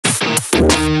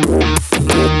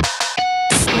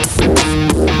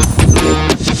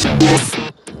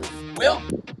Well,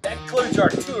 that concludes our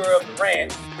tour of the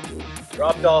ranch.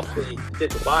 Dropped off the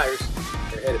potential buyers.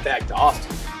 They're headed back to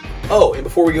Austin. Oh, and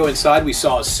before we go inside, we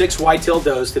saw 6 white-tailed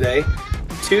does today,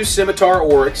 2 scimitar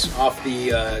oryx off the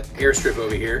airstrip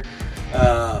over here,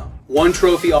 1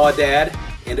 trophy aoudad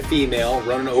and a female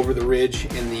running over the ridge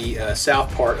in the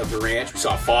south part of the ranch. We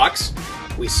saw fox.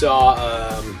 We saw,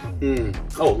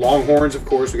 longhorns, of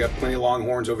course. We got plenty of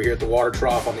longhorns over here at the water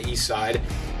trough on the east side.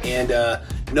 And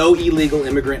no illegal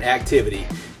immigrant activity.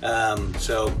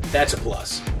 So that's a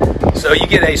plus. So you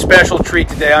get a special treat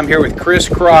today. I'm here with Chris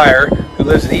Cryer, who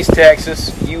lives in East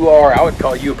Texas. You are, I would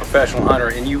call you a professional hunter,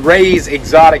 and you raise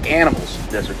exotic animals.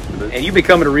 Yes, sir. And you've been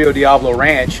coming to Rio Diablo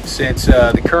Ranch since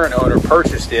the current owner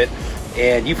purchased it.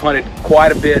 And you've hunted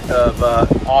quite a bit of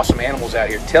awesome animals out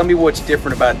here. Tell me what's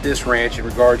different about this ranch in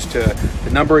regards to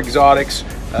the number of exotics,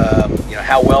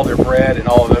 how well they're bred, and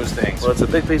all of those things. Well, it's a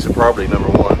big piece of property, number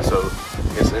one. So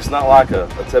it's not like a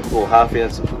typical high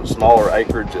fence, smaller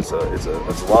acreage. It's a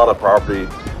lot of property,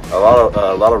 a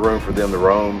lot of room for them to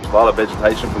roam, a lot of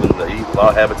vegetation for them to eat, a lot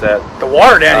of habitat. The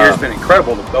water down here has been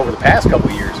incredible over the past couple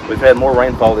of years. We've had more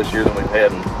rainfall this year than we've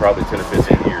had in probably 10 or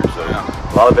 15 years. So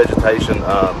a lot of vegetation.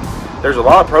 There's a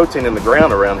lot of protein in the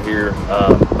ground around here,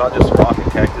 not just rock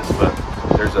and cactus, but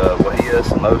there's wahia,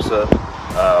 samosa.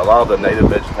 A lot of the native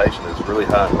vegetation is really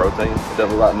high in protein. It doesn't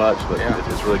look like much, but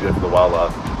it's really good for the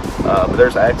wildlife. But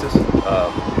there's axis. You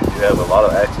have a lot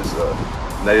of axis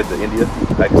native to India,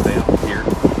 Pakistan, here.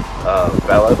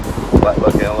 Fallow, black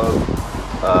buck antelope,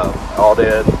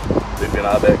 aoudad, Nubian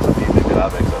ibex, a few Nubian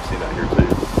ibex I've seen out here too.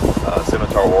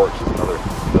 Scimitar oryx is another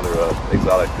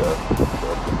exotic.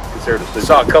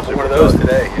 Saw a couple of those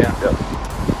today. Yeah.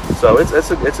 So it's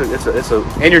a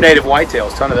and your native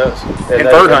whitetails, ton of those, and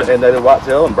bird hunting, and native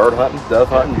whitetail and bird hunting, dove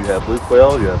hunting. You have blue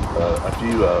quail, you have a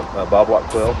few bobwhite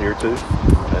quail here too,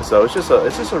 and so it's just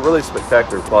a really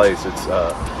spectacular place. It's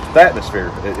the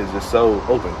atmosphere is just so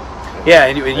open. Yeah,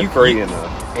 and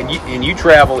you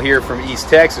travel here from East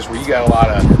Texas, where you got a lot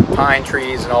of pine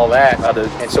trees and all that. I do.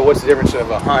 And so, what's the difference of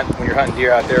a hunt when you're hunting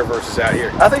deer out there versus out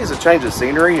here? I think it's a change of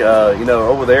scenery.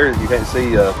 Over there you can't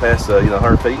see past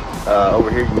 100 feet.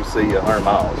 Over here you can see 100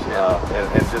 miles,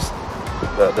 and just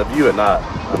the view at night.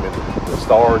 I mean, the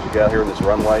stars you got here on this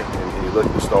runway, and you look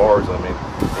at the stars. I mean,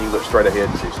 and you look straight ahead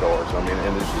and see stars. I mean,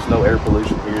 and there's just no air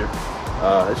pollution here.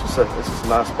 It's just a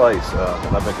nice place,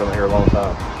 and I've been coming here a long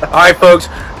time. All right, folks,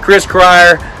 Chris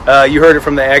Cryer, you heard it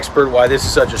from the expert why this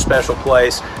is such a special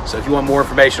place. So if you want more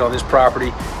information on this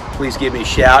property, please give me a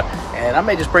shout, and I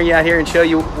may just bring you out here and show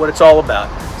you what it's all about.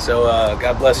 So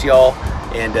God bless y'all,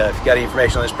 and if you got any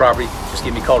information on this property, just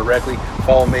give me a call directly.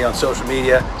 Follow me on social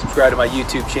media, subscribe to my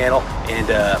YouTube channel, and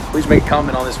please make a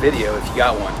comment on this video if you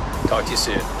got one. Talk to you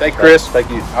soon. Thank you, Chris. Thank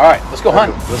you. All right, let's go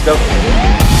hunting. Let's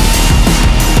go.